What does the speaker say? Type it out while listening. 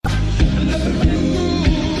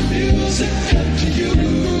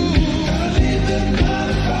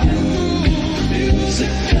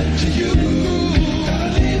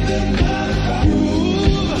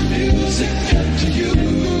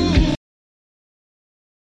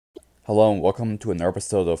Hello and welcome to another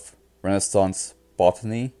episode of Renaissance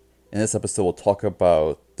Botany. In this episode we'll talk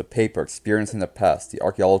about the paper Experiencing the Past, the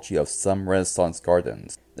Archaeology of Some Renaissance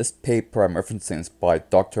Gardens. This paper I'm referencing is by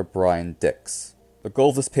Dr. Brian Dix. The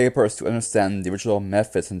goal of this paper is to understand the original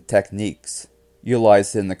methods and techniques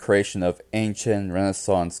utilized in the creation of ancient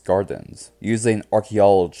Renaissance gardens, using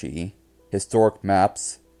archaeology, historic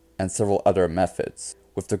maps, and several other methods,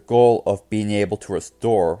 with the goal of being able to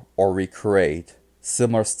restore or recreate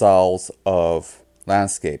similar styles of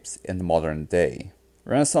landscapes in the modern day.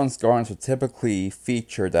 Renaissance gardens were typically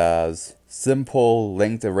featured as simple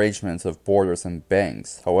linked arrangements of borders and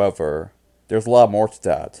banks. However, there's a lot more to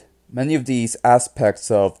that. Many of these aspects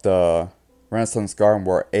of the Renaissance garden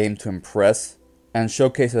were aimed to impress and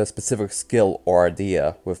showcase a specific skill or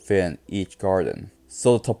idea within each garden.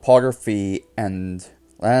 So the topography and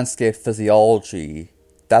landscape physiology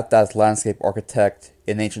that landscape architect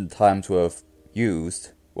in ancient times would have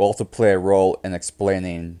used will also play a role in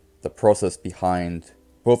explaining the process behind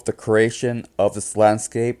both the creation of this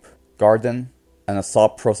landscape garden and the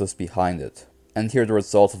thought process behind it. And here are the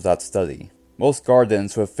results of that study. Most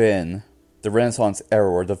gardens within the Renaissance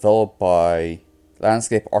era were developed by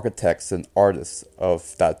landscape architects and artists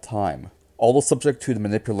of that time. Although subject to the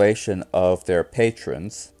manipulation of their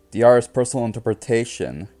patrons, the artist's personal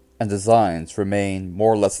interpretation and designs remain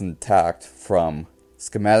more or less intact from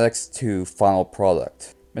schematics to final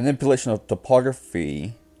product. Manipulation of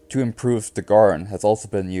topography to improve the garden has also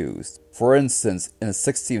been used. For instance, in the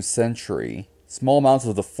 16th century, small amounts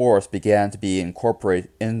of the forest began to be incorporated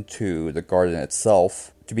into the garden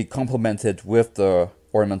itself to be complemented with the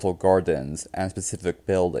ornamental gardens and specific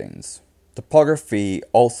buildings. Topography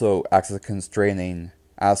also acts as a constraining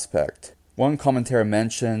aspect. One commentator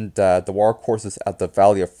mentioned that the watercourses at the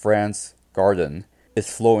Valley of France garden is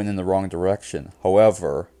flowing in the wrong direction.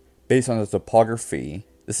 However, based on the topography,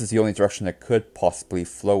 this is the only direction it could possibly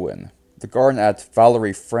flow in. The garden at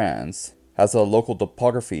Valley, France has a local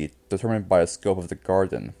topography determined by the scope of the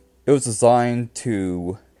garden. It was designed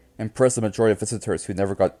to impress the majority of visitors who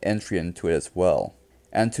never got entry into it as well,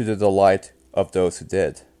 and to the delight of those who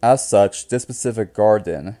did. As such, this specific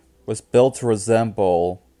garden was built to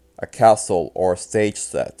resemble a castle or stage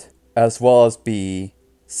set, as well as be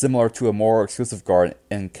similar to a more exclusive garden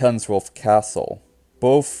in Kensworth Castle.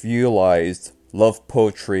 Both utilized love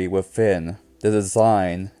poetry within the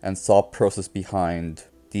design and thought process behind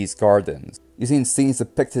these gardens, using scenes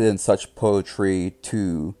depicted in such poetry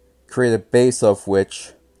to create a base of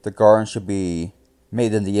which the garden should be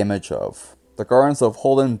made in the image of. The gardens of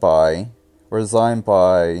Holdenby were designed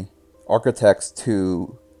by architects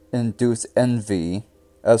to induce envy,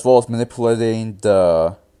 as well as manipulating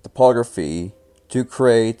the topography to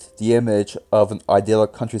create the image of an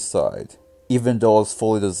idyllic countryside, even though it was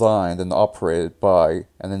fully designed and operated by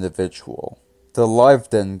an individual. The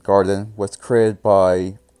Lyvedon Garden was created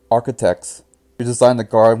by architects who designed the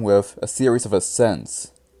garden with a series of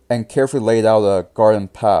ascents and carefully laid out a garden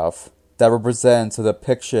path that represents a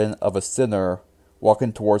depiction of a sinner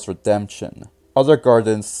walking towards redemption. Other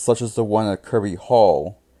gardens, such as the one at Kirby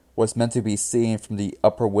Hall, was meant to be seen from the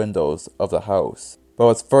upper windows of the house, but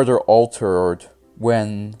was further altered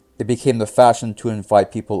when it became the fashion to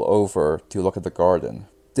invite people over to look at the garden.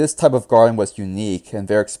 This type of garden was unique and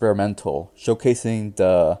very experimental, showcasing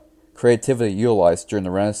the creativity utilized during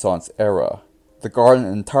the Renaissance era. The garden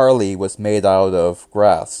entirely was made out of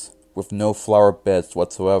grass, with no flower beds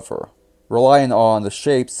whatsoever, relying on the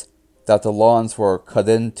shapes that the lawns were cut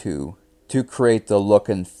into to create the look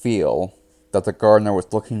and feel that the gardener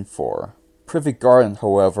was looking for. Privy Garden,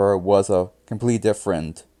 however, was a completely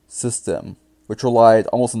different system, which relied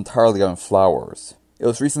almost entirely on flowers. It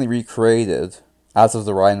was recently recreated as of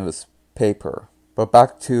the writing of this paper. But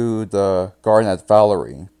back to the garden at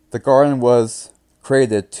Valerie. The garden was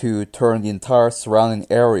created to turn the entire surrounding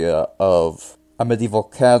area of a medieval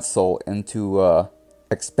castle into an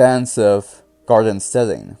expansive garden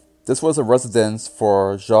setting. This was a residence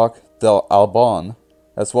for Jacques d'Albon,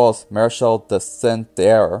 as well as Marechal de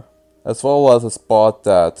Saint-Dare, as well as a spot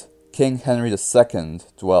that King Henry II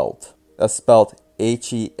dwelt. That's spelled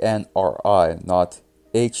Henri, not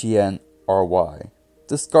Henry.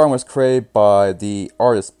 This garden was created by the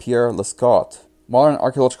artist Pierre Lescot. Modern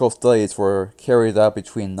archaeological studies were carried out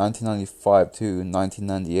between 1995 to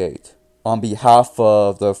 1998 on behalf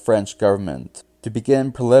of the French government to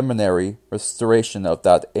begin preliminary restoration of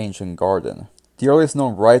that ancient garden. The earliest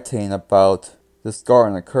known writing about this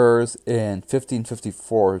garden occurs in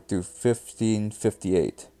 1554 to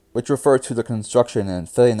 1558, which referred to the construction and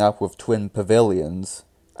filling up with twin pavilions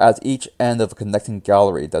at each end of a connecting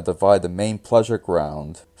gallery that divided the main pleasure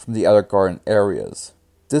ground from the other garden areas.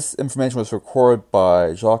 This information was recorded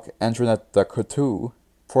by Jacques Antoinette de Coutu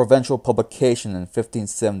for eventual publication in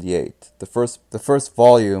 1578, the first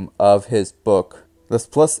volume of his book Les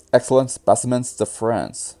Plus Excellents Bâtiments de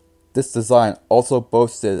France. This design also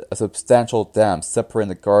boasted a substantial dam separating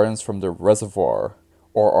the gardens from the reservoir,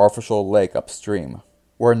 or artificial lake upstream,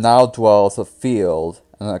 where now dwells a field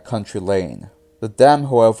and a country lane. The dam,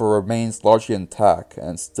 however, remains largely intact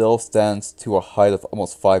and still stands to a height of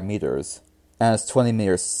almost 5 meters, and is 20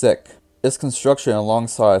 meters thick. Its construction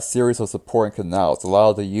alongside a series of supporting canals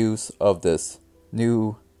allowed the use of this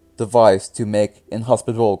new device to make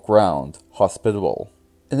inhospitable ground hospitable.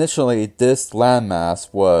 Initially, this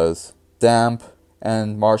landmass was damp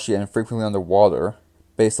and marshy and frequently underwater,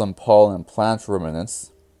 based on pollen and plant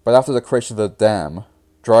ruminants, but after the creation of the dam,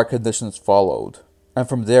 dry conditions followed, and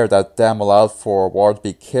from there that dam allowed for water to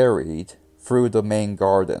be carried through the main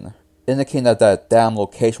garden, indicating that that dam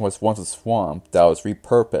location was once a swamp that was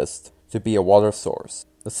repurposed to be a water source.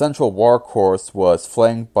 The central water course was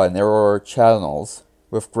flanked by narrower channels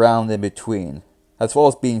with ground in between, as well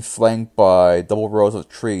as being flanked by double rows of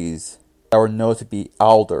trees that were known to be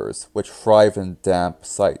alders, which thrive in damp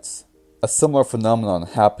sites. A similar phenomenon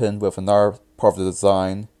happened with another part of the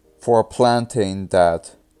design for a planting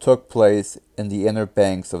that took place in the inner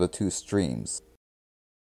banks of the two streams.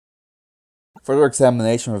 Further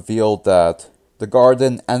examination revealed that the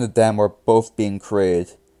garden and the dam were both being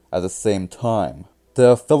created at the same time.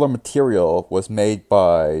 The filler material was made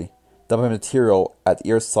by dumping material at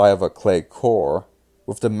either side of a clay core,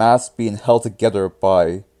 with the mass being held together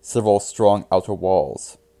by several strong outer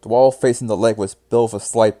walls. The wall facing the lake was built with a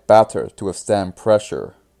slight batter to withstand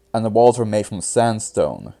pressure, and the walls were made from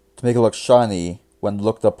sandstone to make it look shiny when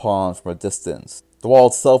looked upon from a distance. The wall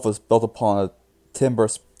itself was built upon a timber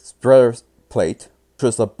spreader plate, which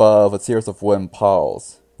was above a series of wooden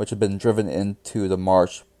piles, which had been driven into the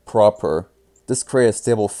marsh proper. This created a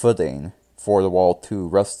stable footing for the wall to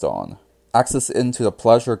rest on. Access into the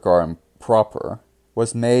pleasure garden proper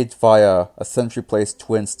was made via a century-placed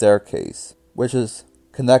twin staircase, which is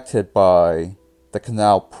connected by the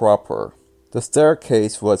canal proper. The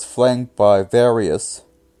staircase was flanked by various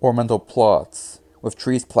ornamental plots, with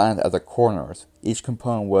trees planted at the corners. Each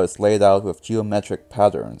component was laid out with geometric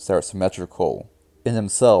patterns that are symmetrical in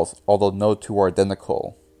themselves, although no two are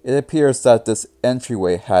identical. It appears that this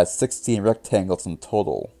entryway had 16 rectangles in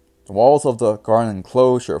total. The walls of the garden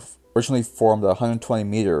enclosure originally formed a 120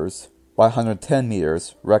 meters by 110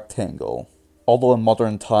 meters rectangle, although in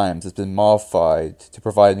modern times it's been modified to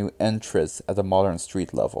provide a new entrance at the modern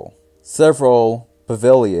street level. Several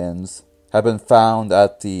pavilions have been found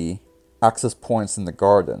at the access points in the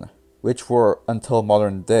garden, which were, until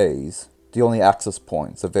modern days, the only access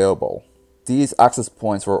points available. These access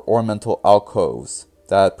points were ornamental alcoves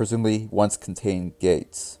that presumably once contained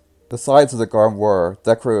gates. The sides of the garden were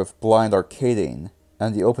decorated with blind arcading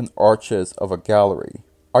and the open arches of a gallery.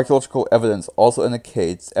 Archaeological evidence also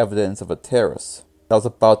indicates evidence of a terrace that was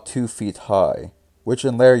about 2 feet high, which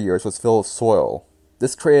in later years was filled with soil.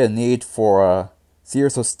 This created a need for a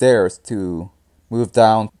series of stairs to move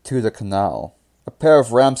down to the canal. A pair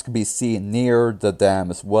of ramps could be seen near the dam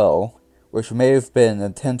as well, which may have been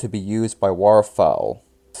intended to be used by waterfowl.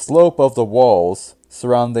 The slope of the walls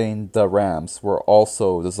surrounding the ramps were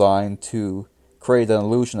also designed to create an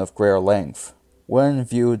illusion of greater length when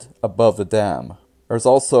viewed above the dam. There's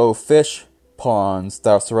also fish ponds that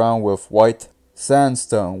are surrounded with white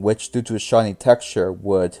sandstone, which due to its shiny texture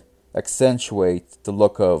would accentuate the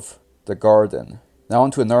look of the garden. Now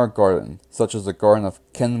onto another garden, such as the garden of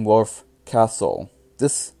Kenilworth Castle.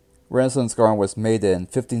 This Renaissance garden was made in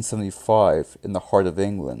 1575 in the heart of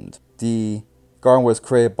England. The garden was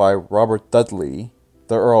created by Robert Dudley,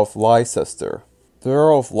 the Earl of Leicester. The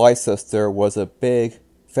Earl of Leicester was a big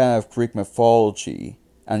fan of Greek mythology,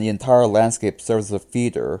 and the entire landscape serves as a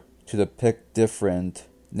feeder to depict different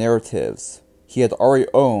narratives. He had already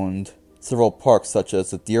owned several parks such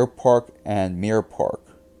as the Deer Park and Mere Park,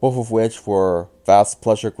 both of which were vast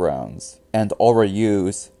pleasure grounds and already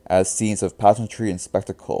used as scenes of pageantry and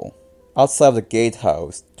spectacle. Outside of the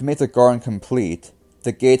gatehouse, to make the garden complete,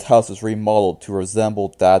 the gatehouse was remodeled to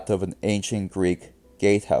resemble that of an ancient Greek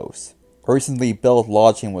gatehouse. A recently built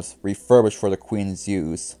lodging was refurbished for the Queen's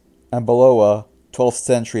use, and below a 12th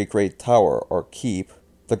century great tower, or keep,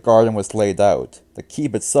 the garden was laid out. The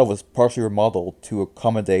keep itself was partially remodeled to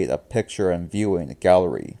accommodate a picture and viewing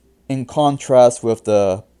gallery. In contrast with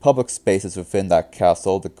the public spaces within that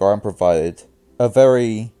castle, the garden provided a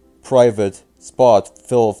very private spot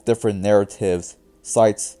filled with different narratives,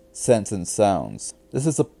 sights, scents, and sounds. This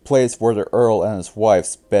is a place where the Earl and his wife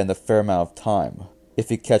spent a fair amount of time, if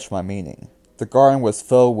you catch my meaning. The garden was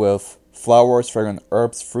filled with flowers, fragrant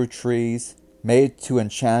herbs, fruit trees, made to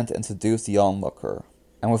enchant and seduce the onlooker.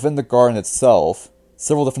 And within the garden itself,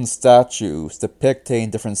 several different statues depicting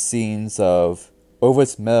different scenes of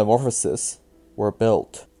Ovid's Metamorphosis were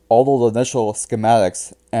built. Although the initial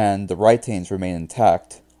schematics and the writings remain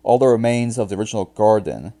intact, all that remains of the original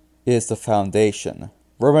garden is the foundation.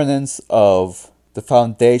 Remnants of the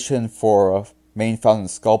foundation for a main fountain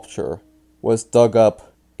sculpture was dug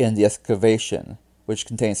up in the excavation, which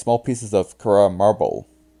contained small pieces of Carrara marble.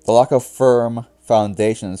 The lack of firm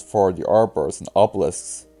foundations for the arbors and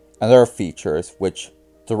obelisks and other features which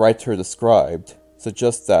the writer described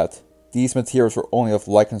suggest that these materials were only of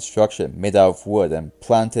light construction, made out of wood and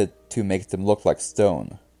planted to make them look like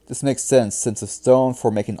stone. This makes sense since the stone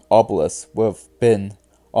for making obelisks would have been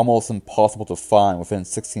almost impossible to find within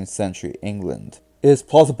 16th century England. It is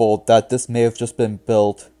plausible that this may have just been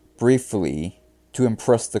built briefly to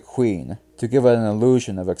impress the Queen, to give it an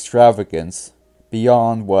illusion of extravagance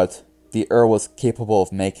beyond what the Earl was capable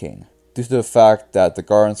of making, due to the fact that the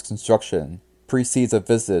garden's construction precedes a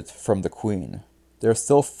visit from the Queen. There are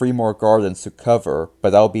still 3 more gardens to cover,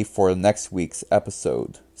 but that'll be for next week's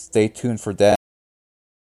episode. Stay tuned for that.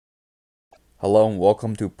 Hello and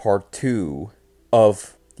welcome to part 2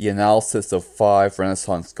 of the analysis of 5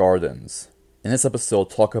 Renaissance gardens. In this episode, I'll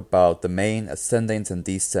talk about the main ascendings and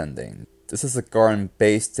descending. This is a garden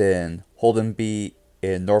based in Holdenby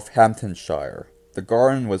in Northamptonshire. The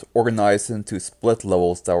garden was organized into split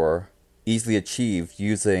levels that were easily achieved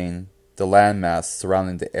using the landmass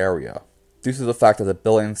surrounding the area, due to the fact that the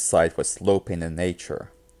building site was sloping in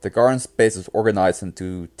nature. The garden space was organized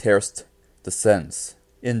into terraced descents.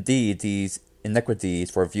 Indeed, these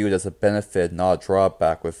inequities were viewed as a benefit, not a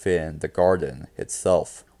drawback within the garden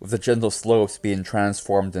itself, with the gentle slopes being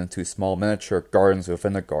transformed into small miniature gardens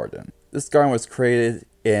within the garden. This garden was created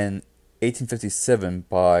in 1857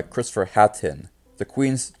 by Christopher Hatton, the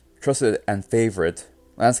Queen's trusted and favorite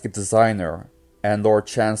landscape designer and Lord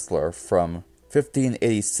Chancellor from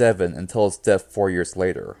 1587 until his death 4 years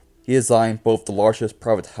later. He designed both the largest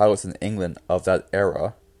private house in England of that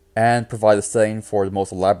era and provided a setting for the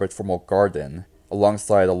most elaborate formal garden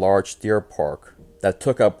alongside a large deer park that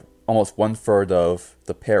took up almost 1/3 of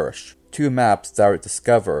the parish. 2 maps that were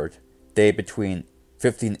discovered, dated between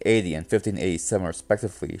 1580 and 1587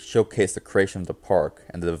 respectively, showcase the creation of the park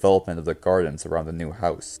and the development of the gardens around the new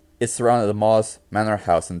house. It surrounded the Moss Manor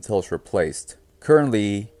House until it's replaced.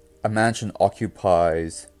 Currently, a mansion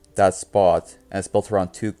occupies that spot and it's built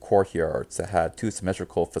around 2 courtyards that had 2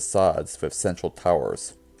 symmetrical facades with central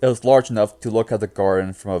towers. It was large enough to look at the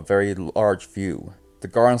garden from a very large view. The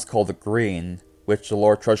garden is called the Green, which the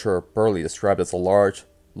Lord Treasurer Burleigh described as a large,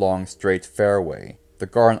 long, straight fairway. The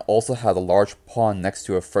garden also had a large pond next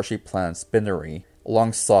to a freshly planted spinnery,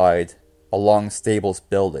 alongside a long stables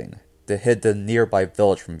building that hid the nearby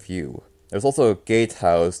village from view. There was also a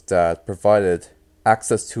gatehouse that provided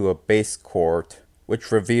access to a base court,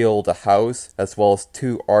 which revealed a house as well as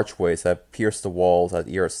 2 archways that pierced the walls at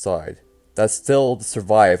either side, that still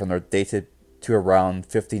survive and are dated to around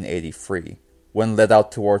 1583, when led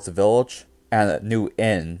out towards the village, and a new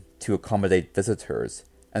inn to accommodate visitors,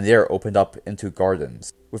 and the air opened up into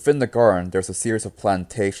gardens. Within the garden, there's a series of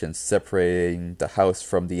plantations separating the house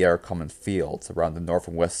from the air common fields around the north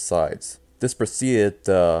and west sides. This preceded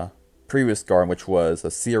the previous garden, which was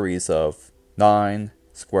a series of 9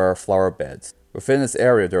 square flower beds. Within this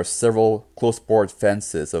area, there are several close-board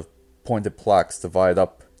fences of pointed plaques divided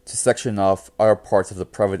up to section off other parts of the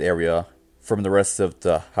private area from the rest of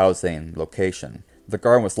the housing location. The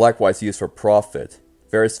garden was likewise used for profit.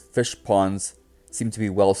 Various fish ponds seem to be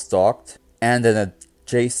well stocked, and an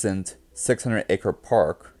adjacent 600-acre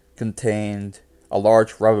park contained a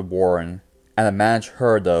large rabbit warren and a managed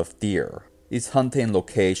herd of deer. These hunting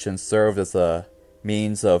locations served as a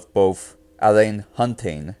means of both adding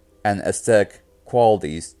hunting and aesthetic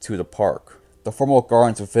qualities to the park. The formal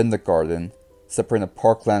gardens within the garden, separating the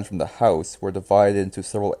parkland from the house, were divided into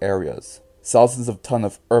several areas. Thousands of tons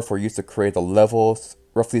of earth were used to create a level,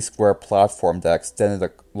 roughly square platform that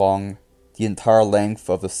extended along the entire length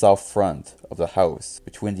of the south front of the house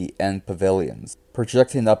between the end pavilions,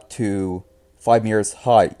 projecting up to 5 meters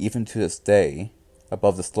high even to this day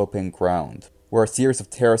above the sloping ground, where a series of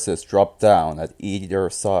terraces dropped down at either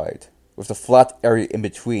side, with the flat area in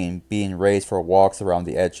between being raised for walks around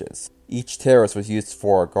the edges. Each terrace was used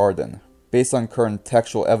for a garden. Based on current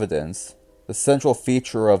textual evidence, the central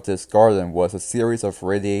feature of this garden was a series of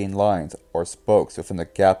radiating lines or spokes within the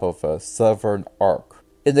gap of a southern arc,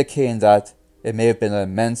 indicating that it may have been an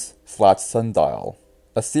immense flat sundial.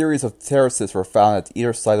 A series of terraces were found at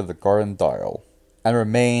either side of the garden dial, and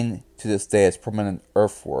remain to this day as permanent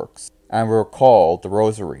earthworks, and were called the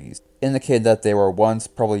rosaries, indicating that they were once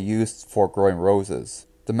probably used for growing roses.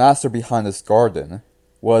 The master behind this garden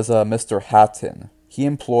was Mr. Hatton. He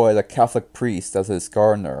employed a Catholic priest as his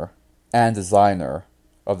gardener and designer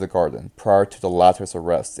of the garden prior to the latter's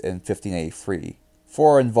arrest in 1583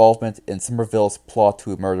 for involvement in Somerville's plot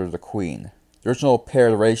to murder the Queen. The original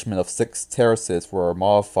paired arrangement of 6 terraces were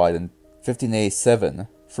modified in 1587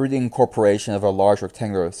 through the incorporation of a large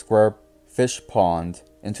rectangular square fish pond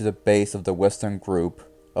into the base of the western group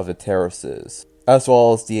of the terraces, as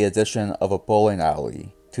well as the addition of a bowling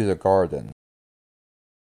alley to the garden.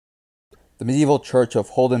 The medieval church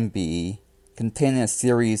of Holdenby, containing a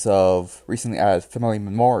series of recently added family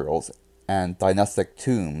memorials and dynastic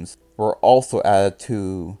tombs, were also added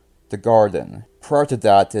to the garden. Prior to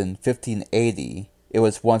that, in 1580, it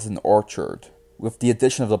was once an orchard. With the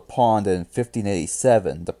addition of the pond in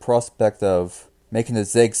 1587, the prospect of making the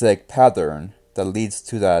zigzag pattern that leads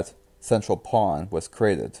to that central pond was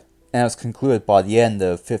created, and was concluded by the end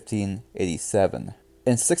of 1587.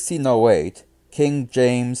 In 1608, King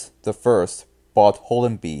James I bought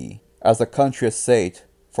Holdenby as a country estate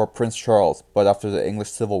for Prince Charles, but after the English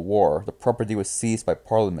Civil War, the property was seized by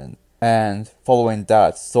Parliament, and following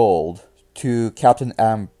that, sold to Captain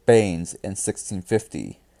Adam Baines in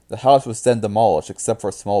 1650. The house was then demolished except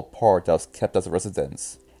for a small part that was kept as a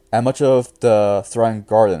residence, and much of the surrounding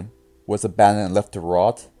garden was abandoned and left to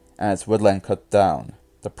rot, and its woodland cut down.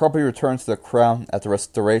 The property returned to the Crown at the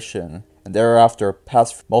Restoration, and thereafter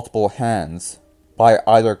passed multiple hands by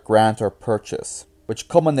either grant or purchase, which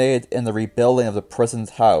culminated in the rebuilding of the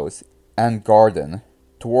present house and garden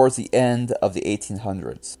towards the end of the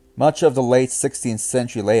 1800s. Much of the late 16th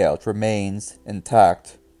century layout remains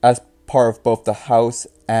intact as part of both the house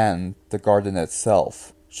and the garden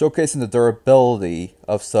itself, showcasing the durability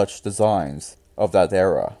of such designs of that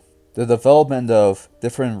era. The development of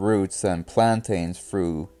different routes and plantains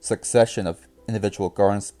through succession of individual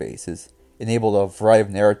garden spaces enabled a variety of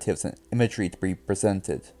narratives and imagery to be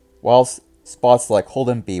presented. Whilst spots like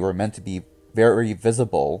Holdenby were meant to be very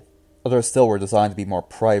visible, others still were designed to be more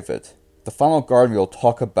private. The final garden we will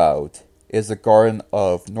talk about is the garden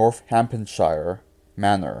of Northamptonshire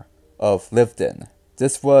Manor of Lyveden.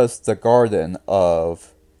 This was the garden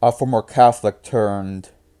of a former Catholic turned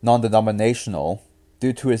non-denominational,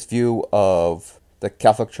 due to his view of the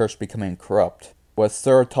Catholic Church becoming corrupt, was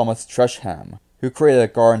Sir Thomas Tresham, who created a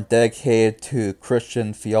garden dedicated to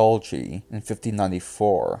Christian theology in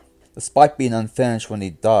 1594. Despite being unfinished when he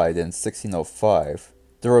died in 1605,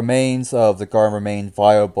 the remains of the garden remained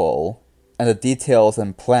viable, and the details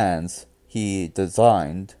and plans he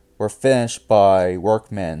designed were finished by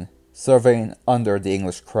workmen serving under the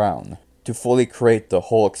English crown to fully create the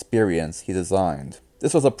whole experience he designed.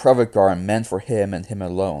 This was a private garden meant for him and him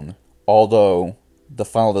alone, although the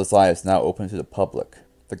final design is now open to the public.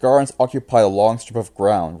 The gardens occupy a long strip of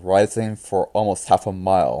ground rising for almost half a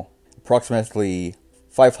mile, approximately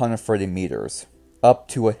 530 meters, up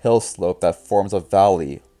to a hill slope that forms a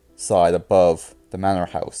valley side above the manor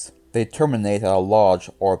house. They terminate at a lodge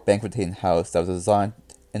or banqueting house that was designed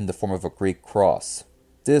in the form of a Greek cross.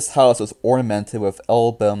 This house was ornamented with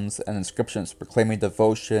albums and inscriptions proclaiming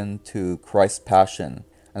devotion to Christ's Passion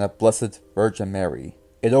and the Blessed Virgin Mary.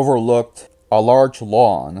 It overlooked a large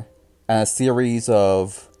lawn and a series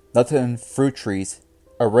of nut and fruit trees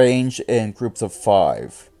arranged in groups of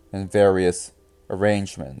 5 in various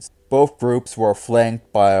arrangements. Both groups were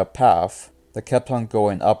flanked by a path that kept on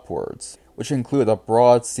going upwards, which included a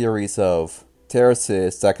broad series of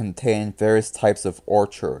terraces that contained various types of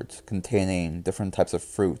orchards containing different types of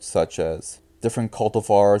fruits, such as different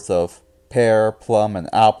cultivars of pear, plum, and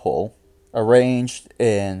apple, arranged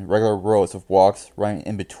in regular rows of walks running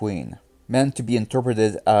in between, meant to be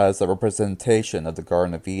interpreted as a representation of the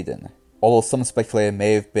Garden of Eden, although some speculate it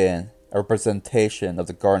may have been a representation of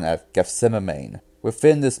the garden at Gethsemane.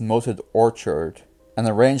 Within this moated orchard, an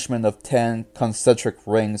arrangement of 10 concentric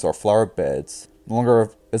rings or flower beds, no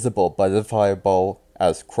longer visible but identifiable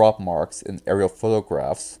as crop marks in aerial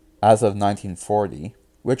photographs as of 1940,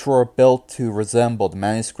 which were built to resemble the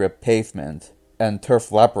manuscript pavement and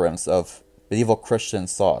turf labyrinths of medieval Christian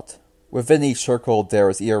thought. Within each circle there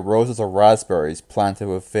is either roses or raspberries planted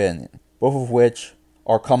within, both of which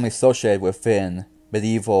are commonly associated within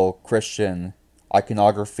medieval Christian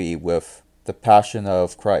iconography with the Passion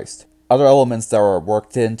of Christ. other elements that were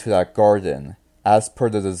worked into that garden, as per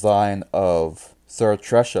the design of Sir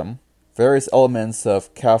Tresham, various elements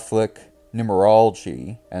of Catholic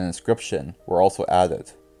numerology and inscription were also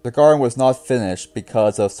added. The garden was not finished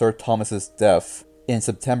because of Sir Thomas's death in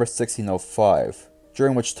September 1605,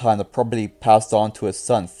 during which time the property passed on to his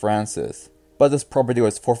son Francis, but this property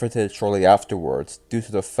was forfeited shortly afterwards due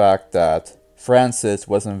to the fact that Francis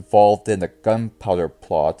was involved in the gunpowder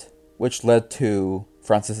plot, which led to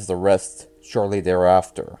Francis's arrest shortly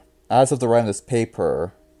thereafter. As of the writing of this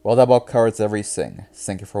paper, well, that about covers everything.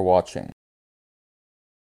 Thank you for watching.